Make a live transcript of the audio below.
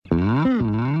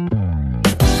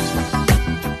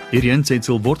Hierdie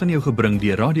aansetsel word aan jou gebring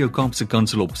deur Radio Kaapse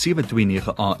Kansel op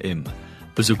 729 AM.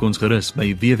 Besoek ons gerus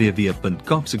by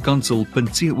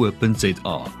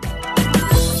www.kapsekansel.co.za.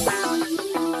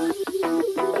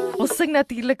 Ons sing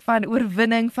natuurlijk van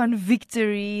oorwinning, van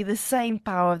victory, the same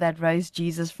power that rose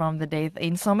Jesus from the death.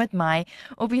 En saam met my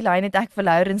op die lyn het ek vir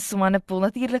Louwerens Swanepoel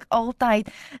natuurlik altyd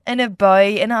in 'n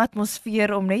bui, in 'n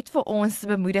atmosfeer om net vir ons te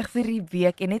bemoedig vir die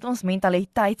week en net ons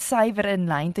mentaliteit suiwer in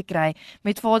lyn te kry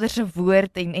met Vader se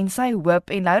woord en sy hoop.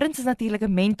 En Louwerens is natuurlik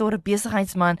 'n mentor, 'n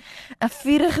besigheidsman, 'n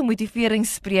vurige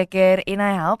motiveringsspreker en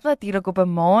hy help natuurlik op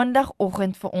 'n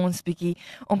maandagoggend vir ons bietjie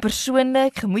om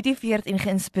persoonlik gemotiveerd en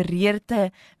geïnspireerd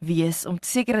te wees, om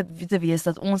seker te wees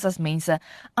dat ons as mense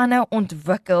aanhou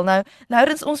ontwikkel. Nou,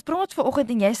 Louwerens, ons praat vanoggend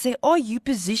en jy sê, are you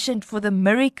positioned for the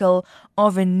miracle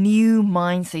of a new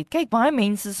mindset? Kyk, baie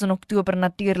mense is in Oktober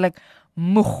natuurlik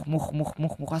moeg.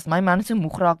 As my man so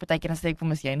moeg raak, partykeer dan sê ek vir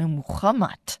hom, is jy nou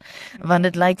moegamat? Want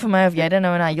dit lyk vir my of jy dan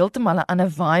nou in 'n heeltemal 'n ander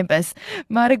vibe is.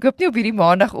 Maar ek hoop nie op hierdie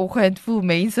maandagoggend voel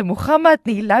mense moegamat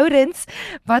nie. Louwerens,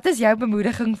 wat is jou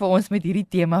bemoediging vir ons met hierdie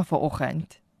tema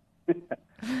vanoggend?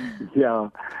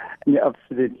 Ja, nee,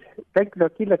 absoluut. Kijk,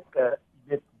 natuurlijk,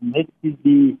 net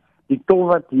die tol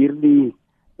wat hierdie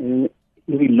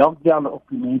lockdown op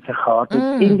die mense gehad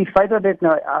het. En die feit dat dit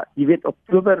nou, jy weet,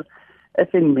 Oktober is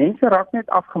en mense raak net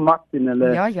afgemakt en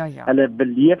hulle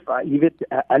beleef, jy weet,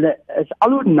 hulle is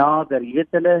al hoe nader, jy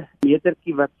weet, hulle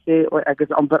metertjie wat sê, ek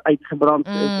is amper uitgebrand,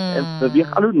 is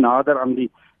beweeg al hoe nader aan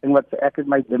die ding wat sê, ek het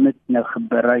my limit nou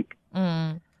bereik.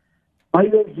 Maar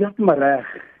jy weet, heeltemal reg.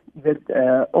 Jy weet,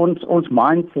 ons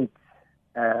mindset,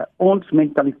 ons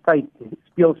mentaliteit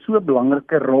speel so 'n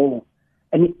belangrike rol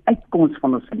in die uitkoms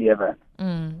van ons lewe.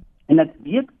 En ek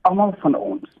weet almal van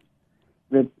ons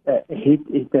het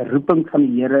 'n roeping van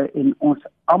die Here en ons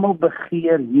almal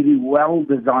begeer hierdie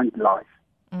well-designed life.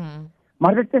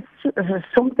 Maar dit is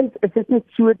soms is dit net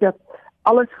so dat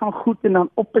alles gaan goed en dan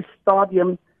op 'n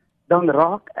stadium dan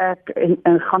raak ek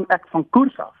en gaan ek van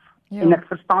koers af. Ja. En ek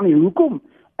verstaan nie hoekom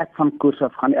ek van koers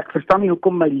af gaan. Ek verstaan nie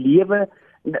hoekom my lewe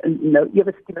nou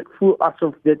ewe skielik voel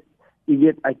asof dit, jy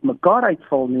weet, uit mekaar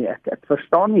uitval nie. Ek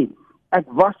verstaan nie. Ek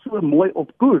was so mooi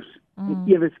op koers en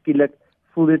ewe skielik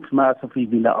voel dit vir my asof die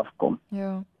wiele afkom.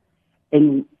 Ja.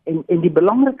 En die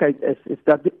belangrikheid is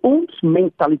dat ons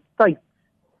mentaliteit,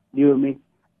 Louwerens,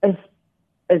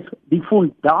 is die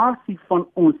fondasie van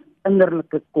ons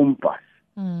innerlike kompas.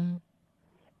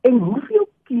 En hoeveel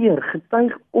keer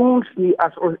getuig ons nie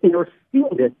as ons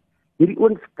sien dit, hierdie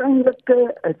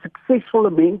oënskynlike,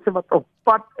 suksesvolle mense wat op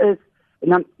pad is, en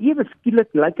dan ewe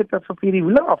skielik lyk dit asof hierdie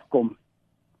wiele afkom.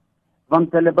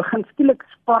 Want hulle begin skielik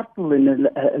spartel en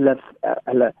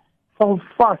hulle val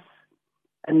vas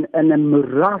in 'n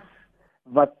moeras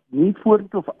wat nie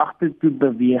vorentoe of agtertoe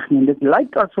beweeg nie. Dit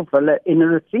lyk asof hulle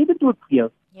sê dit ook vir jou.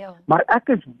 Ja. Maar ek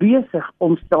is besig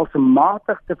om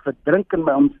stelselmatig te verdrink in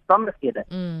my omstandighede.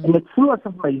 En dit voel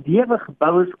asof my lewe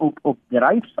gebou is op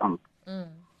dryfsand.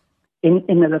 En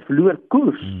hulle verloor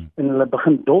koers en hulle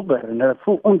begin dobber en hulle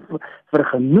voel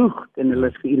onvergenoegd en hulle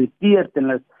is geïrriteerd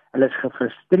en hulle is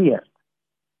gefrustreerd.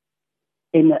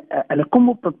 En hulle kom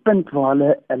op 'n punt waar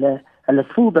hulle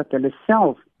voel dat hulle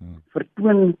self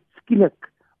vertoon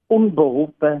skielik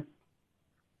onbeholpe.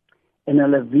 En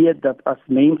hulle weet dat as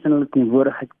mense in hulle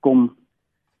teenwoordigheid kom,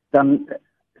 dan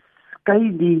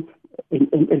skei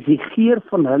en is die geur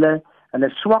van hulle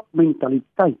swak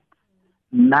mentaliteit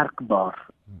merkbaar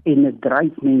en dit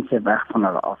dryf mense weg van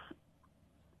hulle af.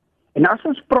 En as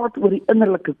ons praat oor die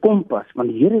innerlike kompas, want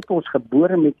hier het ons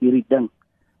gebore met hierdie ding,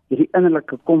 hierdie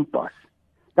innerlike kompas,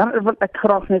 dan wil ek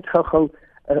graag net gou-gou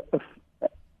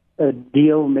 'n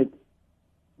deel met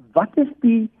wat is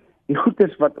die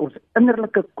goeders wat ons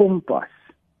innerlike kompas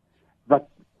wat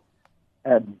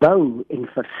bou en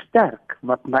versterk,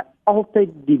 wat my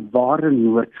altyd die ware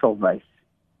noord sal wys.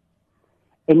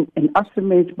 En as 'n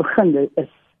mens begin, is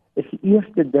die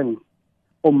eerste ding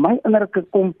om my innerlike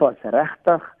kompas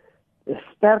regtig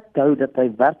sterk te hou dat hy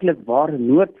werklik ware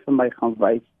noord vir my gaan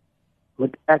wys,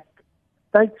 moet ek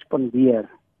tyd spandeer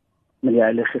met die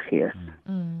Heilige Gees.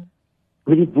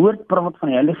 Met die woord praat van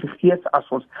die Heilige Gees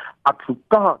as ons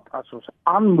advokaat, as ons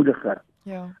aanmoediger,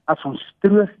 as ons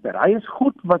trooster. Hy is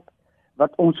God wat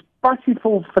ons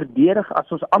passievol verdedig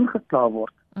as ons aangekla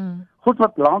word. God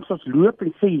wat langs ons loop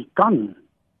en sê, jy kan.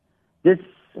 Dis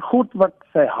God wat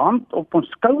sy hand op ons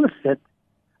skouer sit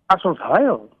as ons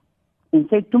huil en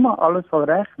sê, toe maar alles sal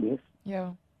reg wees.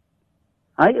 Ja.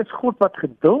 Hy is God wat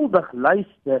geduldig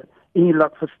luister en jy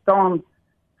laat verstaan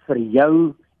vir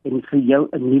jou en vir jou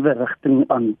 'n nuwe rigting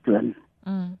aantoon.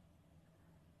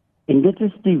 En dit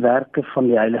is die werke van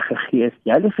die Heilige Gees.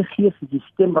 Die Heilige Gees is die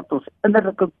stem wat ons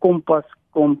innerlike kompas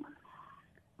kom,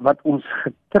 wat ons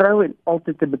getrou en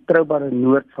altyd 'n betroubare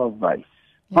noord sal wys.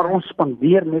 Maar ons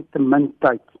spandeer net te min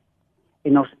tyd.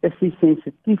 En ons is nie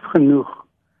sensitief genoeg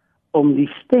om die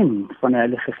stem van die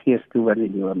Heilige Gees te hoor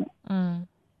in die lewe.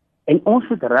 En ons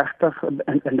moet regtig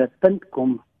in 'n punt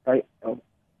kom by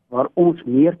waar ons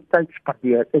meer tyd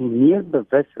spandeer en meer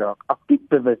bewus raak, aktief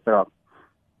bewus raak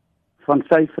van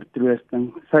sy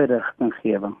vertroosting, sy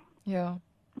rigtinggewing. Ja.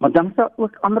 Maar dan is daar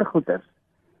ook ander goeders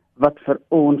wat vir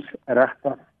ons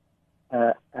regtig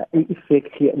 'n effek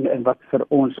gee en wat vir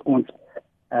ons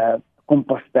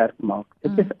kompas sterk maak.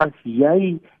 Dit is as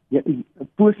jy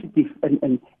positief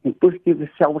in positiewe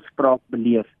selfspraak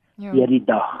beleef deur die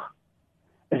dag.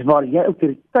 Is waar jy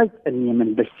autoriteit inneem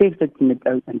en besef dat jy met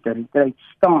autoriteit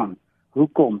staan.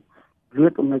 Hoekom?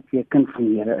 Bloot omdat jy 'n kind van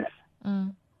die Here is.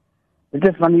 Dit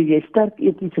is wanneer jy sterk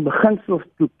etiese beginsels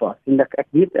toepas. En ek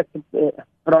weet ek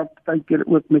praat baie keer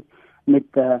ook met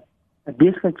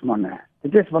besigheidsmanne.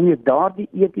 Dit is wanneer daardie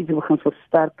etiese beginsel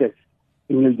sterk is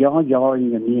en jou ja en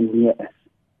jou nee is.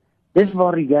 Dis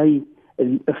waar jy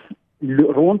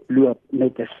rondloop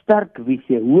met 'n sterk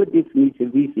visie, hoë definisie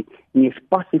visie en jy is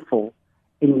passievol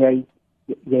en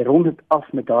jy rond dit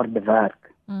af met harde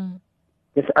werk.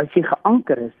 Dis as jy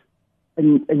geanker is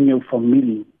in jou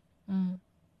familie.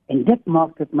 En dit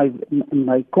maak dat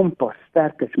my kompas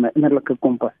sterk is, my innerlike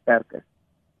kompas sterk is.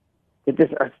 Dit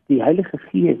is as die Heilige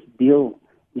Gees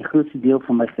die grootste deel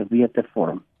van my gewete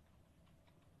vorm.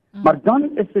 Maar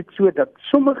dan is dit so dat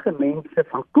sommige mense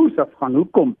van koers af gaan.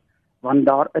 Hoekom? Want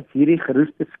daar is hierdie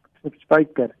geroeste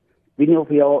spyker. Weet nie of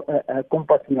jy al 'n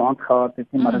kompas in jou hand gehad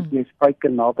het nie, maar as jy 'n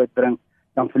spyker naby bring,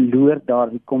 dan verloor daar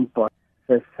die kompas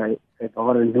sy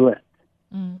ware noord.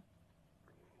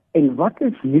 En wat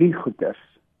is hierdie goeders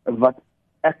wat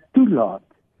ek toelaat?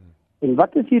 En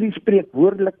wat is hierdie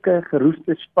spreekwoordelike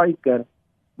geroeste spyker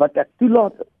wat ek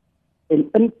toelaat en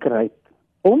inkruip,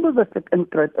 onbewuslik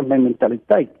inkruip in my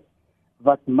mentaliteit,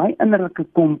 wat my innerlike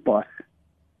kompas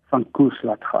van koers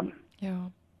laat gaan? Ja.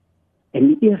 En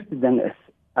die eerste ding is,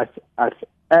 as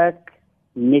ek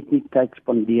net nie tyd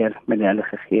spandeer met die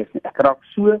Heilige Gees nie, ek raak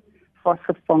so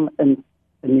vasgevang in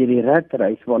hierdie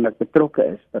ratreis waarna ek betrokke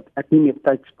is, dat ek nie meer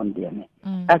tyd spandeer nie.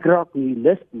 Ek raak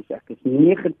nihilisties, ek is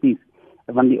negatief,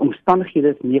 want die omstandighede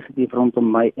is negatief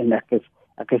rondom my, en ek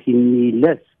is die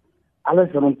nihilis,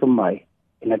 alles rondom my,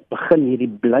 en ek begin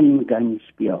hierdie blame game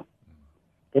speel.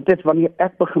 Dit is wanneer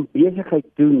ek begin besigheid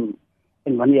doen,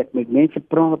 en wanneer ek met mense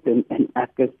praat, en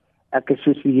ek is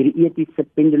soos hierdie etiese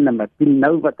pendulum, ek doen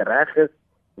nou wat reg is,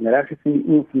 en reg is in die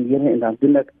oë van die Here, en dan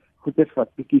doen ek goeders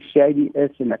wat bietjie shady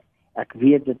is, en ek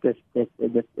weet dit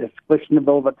is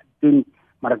questionable wat ek doen,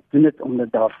 maar ek doen dit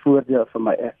omdat daar voordeel vir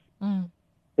my is.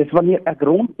 Dis wanneer ek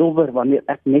ronddobber, wanneer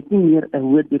ek net nie meer 'n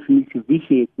hoë definisie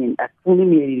visie het nie, en ek voel nie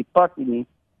meer hierdie pad nie,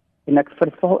 en ek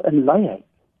verval in luiheid.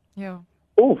 Ja.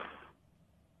 Of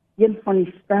een van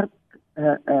die sterk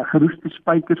geroeste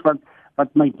spykers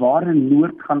wat my ware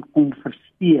noord gaan kom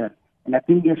versteur, en ek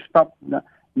nie eers stap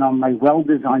na my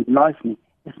well-designed life nie,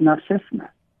 is narcissisme.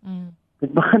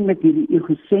 Dit begin met hierdie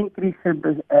egosentriese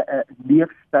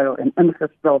leefstyl en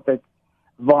ingesteldheid,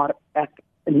 waar ek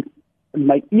in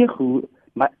my ego,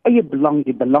 my eie belang,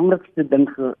 die belangrikste ding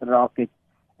geraak het,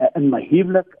 in my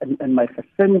huwelik, in my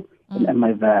gesin, en in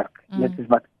my werk. Dit is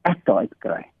wat ek daaruit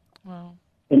kry. Wow.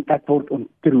 En ek word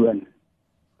ontroon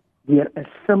deur 'n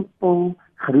simpel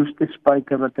geroeste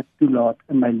spyker wat ek toelaat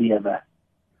in my lewe.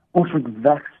 Ons moet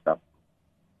wegstap,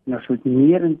 en ons moet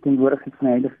meer in teenwoordigheid van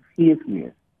die Heilige Gees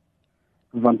wees,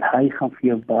 want hy gaan vir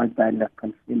jou baie duidelik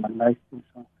kan sê, maar luister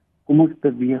so, kom ons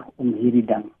beweeg om hierdie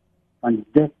ding,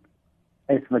 want dit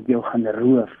is wat jou gaan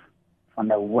roof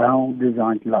van 'n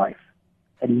well-designed life,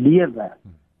 'n lewe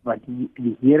wat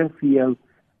die Here vir jou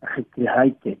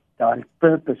gekreë het, daardie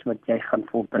purpose wat jy gaan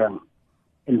volbring,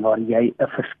 en waar jy 'n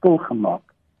verskil gemaak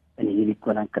in hierdie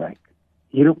koninkryk,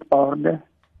 hier op aarde,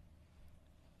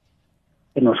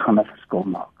 en ons gaan 'n verskil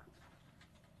maak.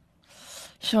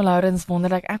 Louwerens,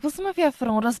 wonderlik. Ek wil sommer vir jou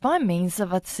vra, daar's baie mense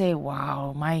wat sê,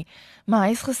 wow, my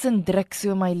huisgesin druk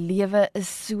so, my lewe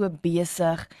is so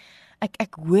besig.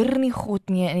 Ek hoor nie God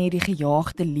nie in hierdie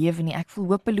gejaagde lewe nie. Ek voel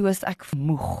hopeloos, ek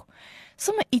moeg.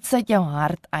 Sommige iets uit jou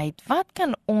hart uit. Wat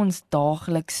kan ons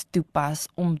daagliks toepas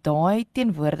om daai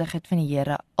teenwoordigheid van die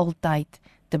Here altyd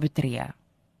te betree?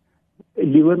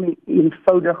 Jy hoor my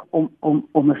eenvoudig om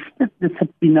 'n stuk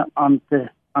dissipline aan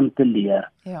te leer.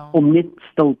 Ja. Om net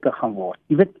stil te gaan word.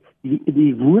 Jy weet,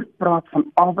 die woord praat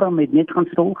van Abraham het net gaan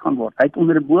stil gaan word. Hy het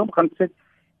onder 'n boom gaan sit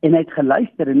en hy het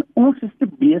geluister, en ons is te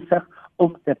besig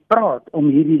om te praat,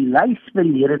 om hierdie lys vir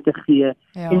die Here te gee,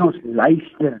 en ons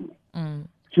luister nie.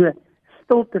 So,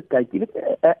 stilte tyd, jy weet,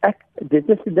 dit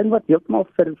is 'n ding wat heeltemal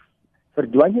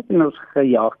verdwyn het in ons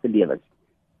gejaagde lewens.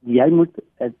 Jy moet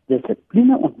 'n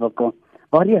dissipline ontwikkel,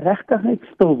 waar jy regtig net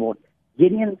stil word,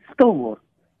 genuine stil word,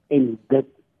 en dit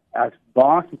as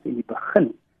basis in die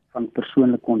begin van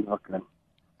persoonlike ontwikkeling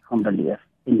gaan beleef.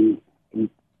 En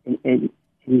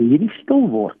hierdie stil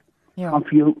word, gaan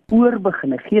vir jou oor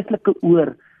begin, 'n geestelike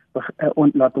oor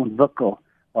laat ontwikkel,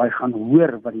 waar jy gaan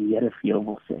hoor wat die Here vir jou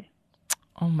wil sê.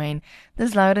 Amen.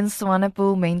 Dis Louwerens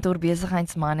Swanepoel, mentor,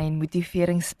 besigheidsman en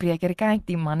motiveringsspreker. Kyk,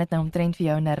 die man het nou omtrent vir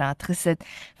jou in 'n rad gesit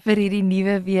vir hierdie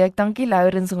nuwe week. Dankie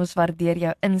Louwerens, ons waardeer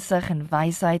jou insig en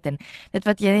wysheid en dit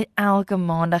wat jy elke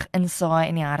maandag insaai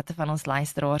in die harte van ons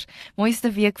luisteraars.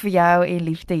 Mooiste week vir jou en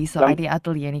liefde hierso uit die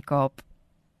ateljee in die Kaap.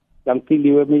 Dankie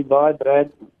liewe my baie, Brad.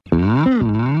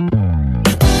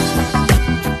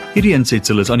 Hierdie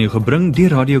aansetsel is aan jou gebring deur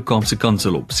Radio Kaapse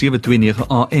Kansel op 729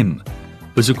 AM.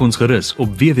 Besoek ons gerus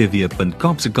op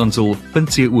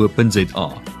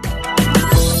www.kaapsekansel.co.za.